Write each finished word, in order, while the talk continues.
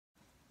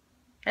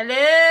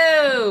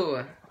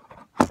Hello!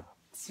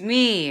 It's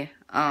me.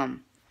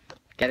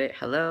 Get it?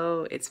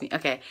 Hello, it's me.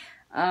 Okay.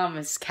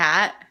 It's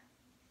Kat.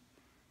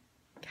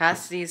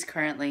 Cassidy's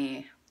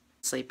currently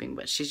sleeping,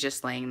 but she's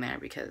just laying there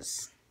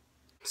because...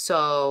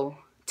 So,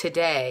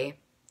 today,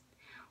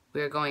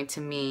 we're going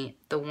to meet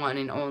the one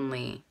and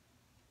only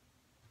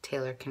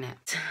Taylor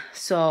CANIFF.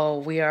 So,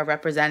 we are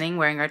representing,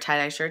 wearing our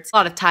tie-dye shirts. A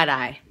lot of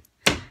tie-dye.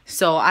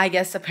 So, I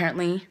guess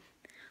apparently,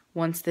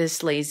 once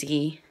this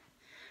lazy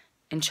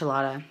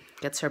enchilada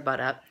gets her butt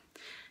up,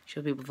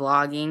 she'll be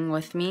vlogging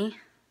with me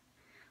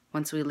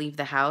once we leave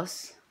the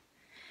house.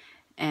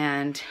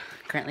 And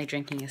currently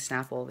drinking a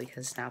Snapple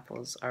because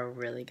Snapples are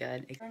really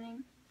good.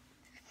 Morning.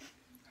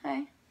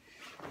 Hi.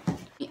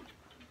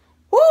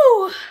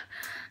 Woo!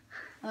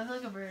 I look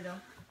like a burrito.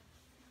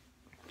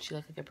 She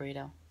looks like a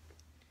burrito.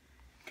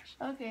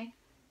 Okay.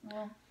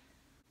 Well.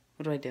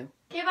 What do I do?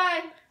 Okay,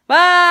 bye.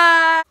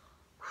 Bye!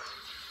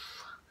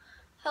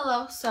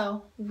 Hello,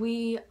 so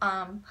we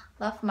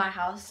left my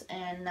house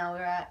and now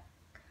we're at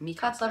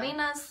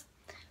Catalina's.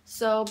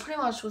 So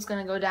pretty much what's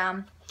gonna go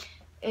down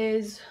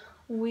is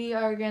we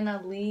are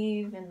gonna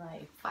leave in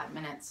like 5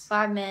 minutes.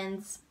 5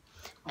 minutes.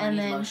 And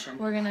then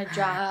we're gonna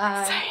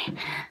drive. Sorry.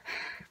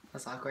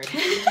 That's awkward.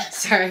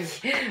 Sorry.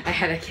 I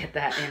had to get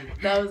that in.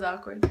 That was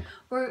awkward.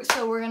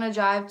 So we're gonna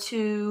drive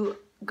to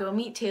go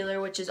meet Taylor,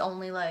 which is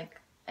only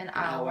like an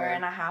hour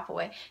and a half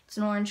away. It's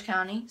in Orange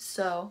County,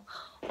 so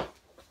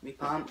be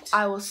pumped.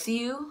 I will see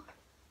you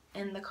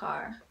in the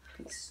car.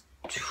 Peace.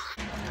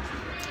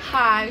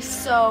 Hi,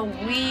 so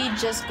we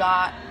just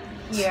got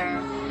here.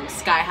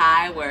 Sky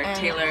High, where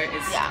Taylor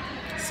is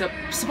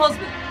supposed to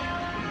be.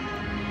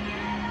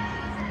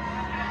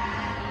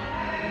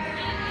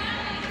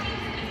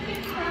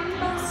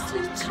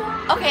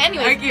 Okay,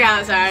 anyway.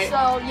 Yeah, sorry.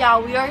 So, yeah,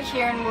 we are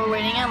here and we're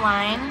waiting in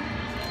line.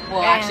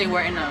 Well, actually,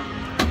 we're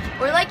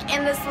like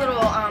in this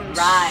little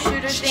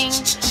shooter thing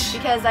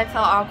because I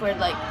felt awkward,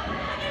 like,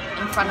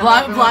 in front of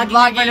everyone.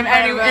 Vlogging in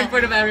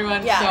front of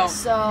everyone. Yeah,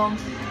 so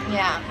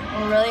yeah,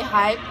 we're really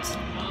hyped.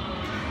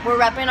 We're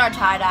repping our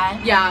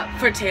tie-dye. Yeah,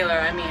 for Taylor,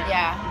 I mean.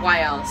 Yeah.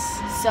 Why else?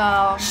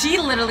 So she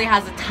literally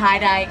has a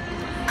tie-dye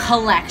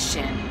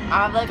collection.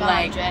 I have like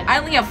 100. I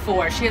only have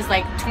 4. She has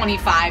like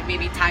 25,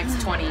 maybe times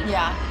 20.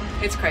 Yeah.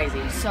 It's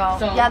crazy. So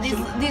yeah,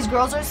 these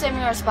girls are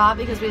saving our spot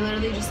because we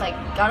literally just like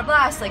got a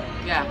blast. Like,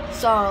 yeah.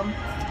 So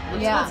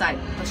let's go outside.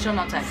 Let's show them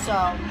outside. So,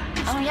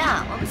 oh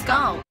yeah, let's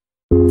go.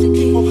 To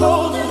keep on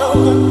holding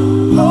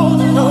on,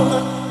 holding on,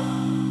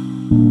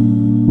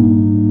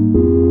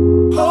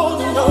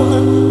 holding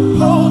on,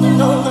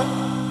 holding on.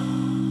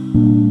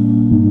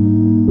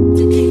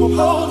 To keep on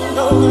holding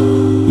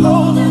on,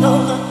 holding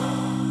on.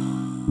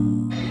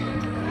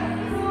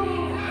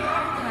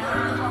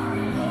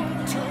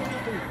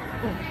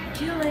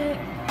 Kill it.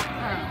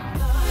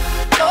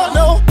 Oh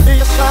no,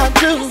 yes I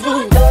do.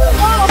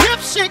 Oh, hip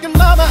shaking,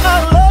 mama, I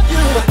love you.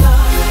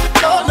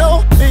 Oh no,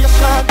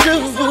 yes I do.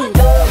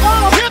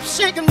 Oh, hip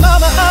shaking,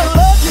 mama, I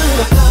love you.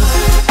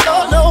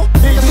 Oh no,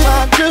 yes I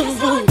do.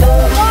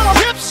 Oh,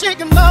 hip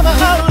shaking, mama, I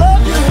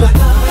love you.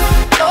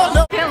 Oh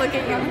no. Can't look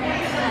at you.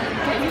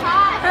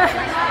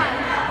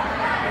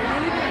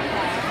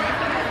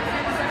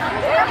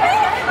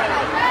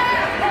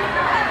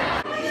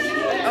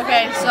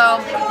 Okay, so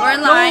we're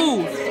in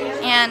line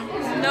and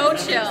no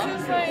chill.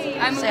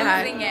 I'm say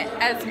hi. losing it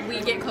as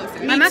we get closer.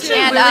 I'm actually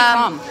and really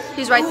calm.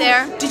 He's right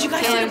there. Did you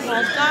guys see the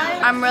bald guy?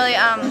 I'm really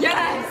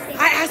Yes.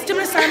 I asked him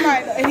to sign my,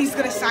 and he's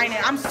gonna sign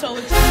it. I'm so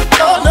excited.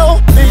 Oh no,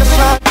 yes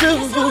I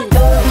do.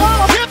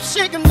 Oh, hip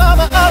shaking,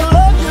 mama, I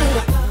love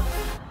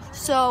you.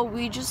 So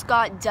we just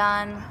got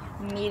done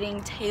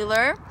meeting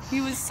Taylor.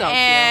 He was so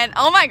and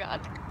cute. oh my god.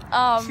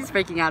 She's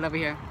freaking out over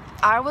here.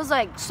 I was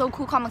like so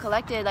cool, calm and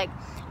collected. Like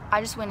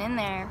I just went in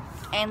there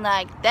and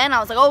like then I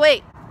was like, oh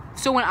wait.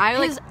 So when I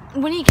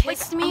when he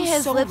kissed me,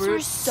 his so lips rude. were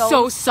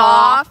so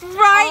soft. Right?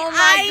 Oh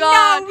my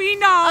God. We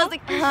know. I was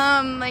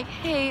like,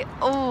 hey,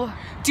 oh.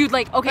 Dude,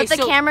 like, okay, but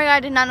the camera guy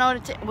did not know how to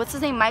take, what's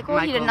his name, Michael?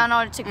 He did not know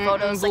how to take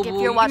photos. Like, if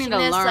you're watching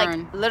this,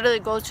 like, literally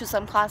go to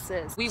some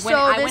classes. This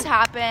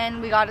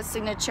happened. We got a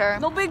signature.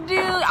 No big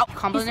deal.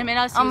 Complimented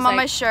us. On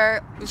my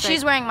shirt.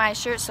 She's wearing my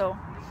shirt, so,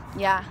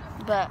 yeah.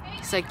 But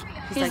he's like,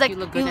 you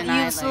look good tonight.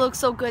 You used to look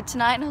so good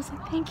tonight. And I was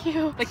like, thank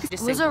you. Like,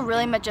 it was a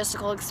really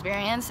majestical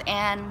experience,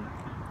 and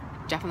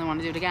definitely want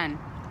to do it again.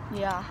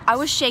 Yeah. I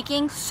was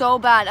shaking so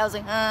bad. I was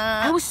like,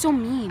 I was so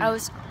mean.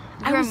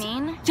 You were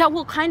mean? Yeah,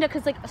 well, kind of,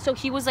 because, like, so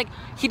he was, like,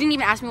 he didn't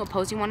even ask me what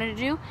pose he wanted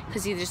to do,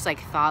 because he just, like,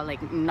 thought,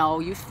 like, no,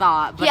 you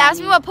thought, but he asked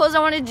me what pose I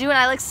wanted to do, and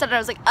I, like, said it. I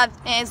was like,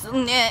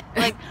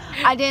 like,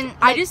 I didn't,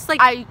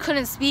 like, I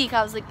couldn't speak.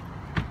 I was like,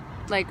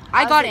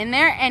 I got in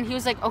there, and he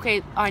was like,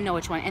 okay, I know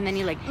which one, and then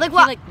he, like,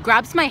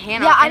 grabs my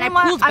hand yeah, and I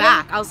pulled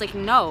back. I was like,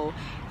 no.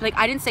 Like,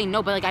 I didn't say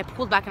no, but, like, I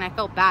pulled back, and I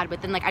felt bad,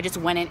 but then, like, I just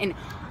went in, and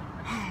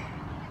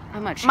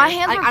I'm not sure. My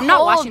hands were cold. I'm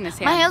not washing this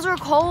hand. My hands were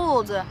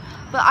cold.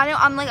 But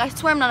I'm like, I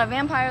swear I'm not a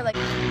vampire. Like,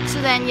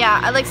 so then, yeah,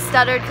 I like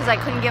stuttered because I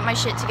couldn't get my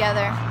shit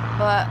together.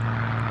 But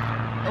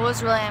it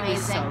was really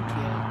amazing. It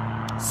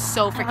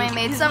was so cute. So freaking cute. We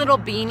made his some little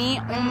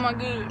beanie. Oh my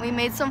god. We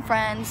made some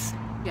friends.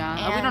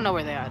 Yeah, we don't know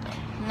where they are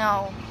though.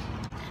 No.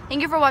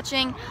 Thank you for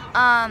watching.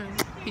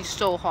 He's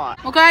so hot.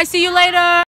 Okay, see you later.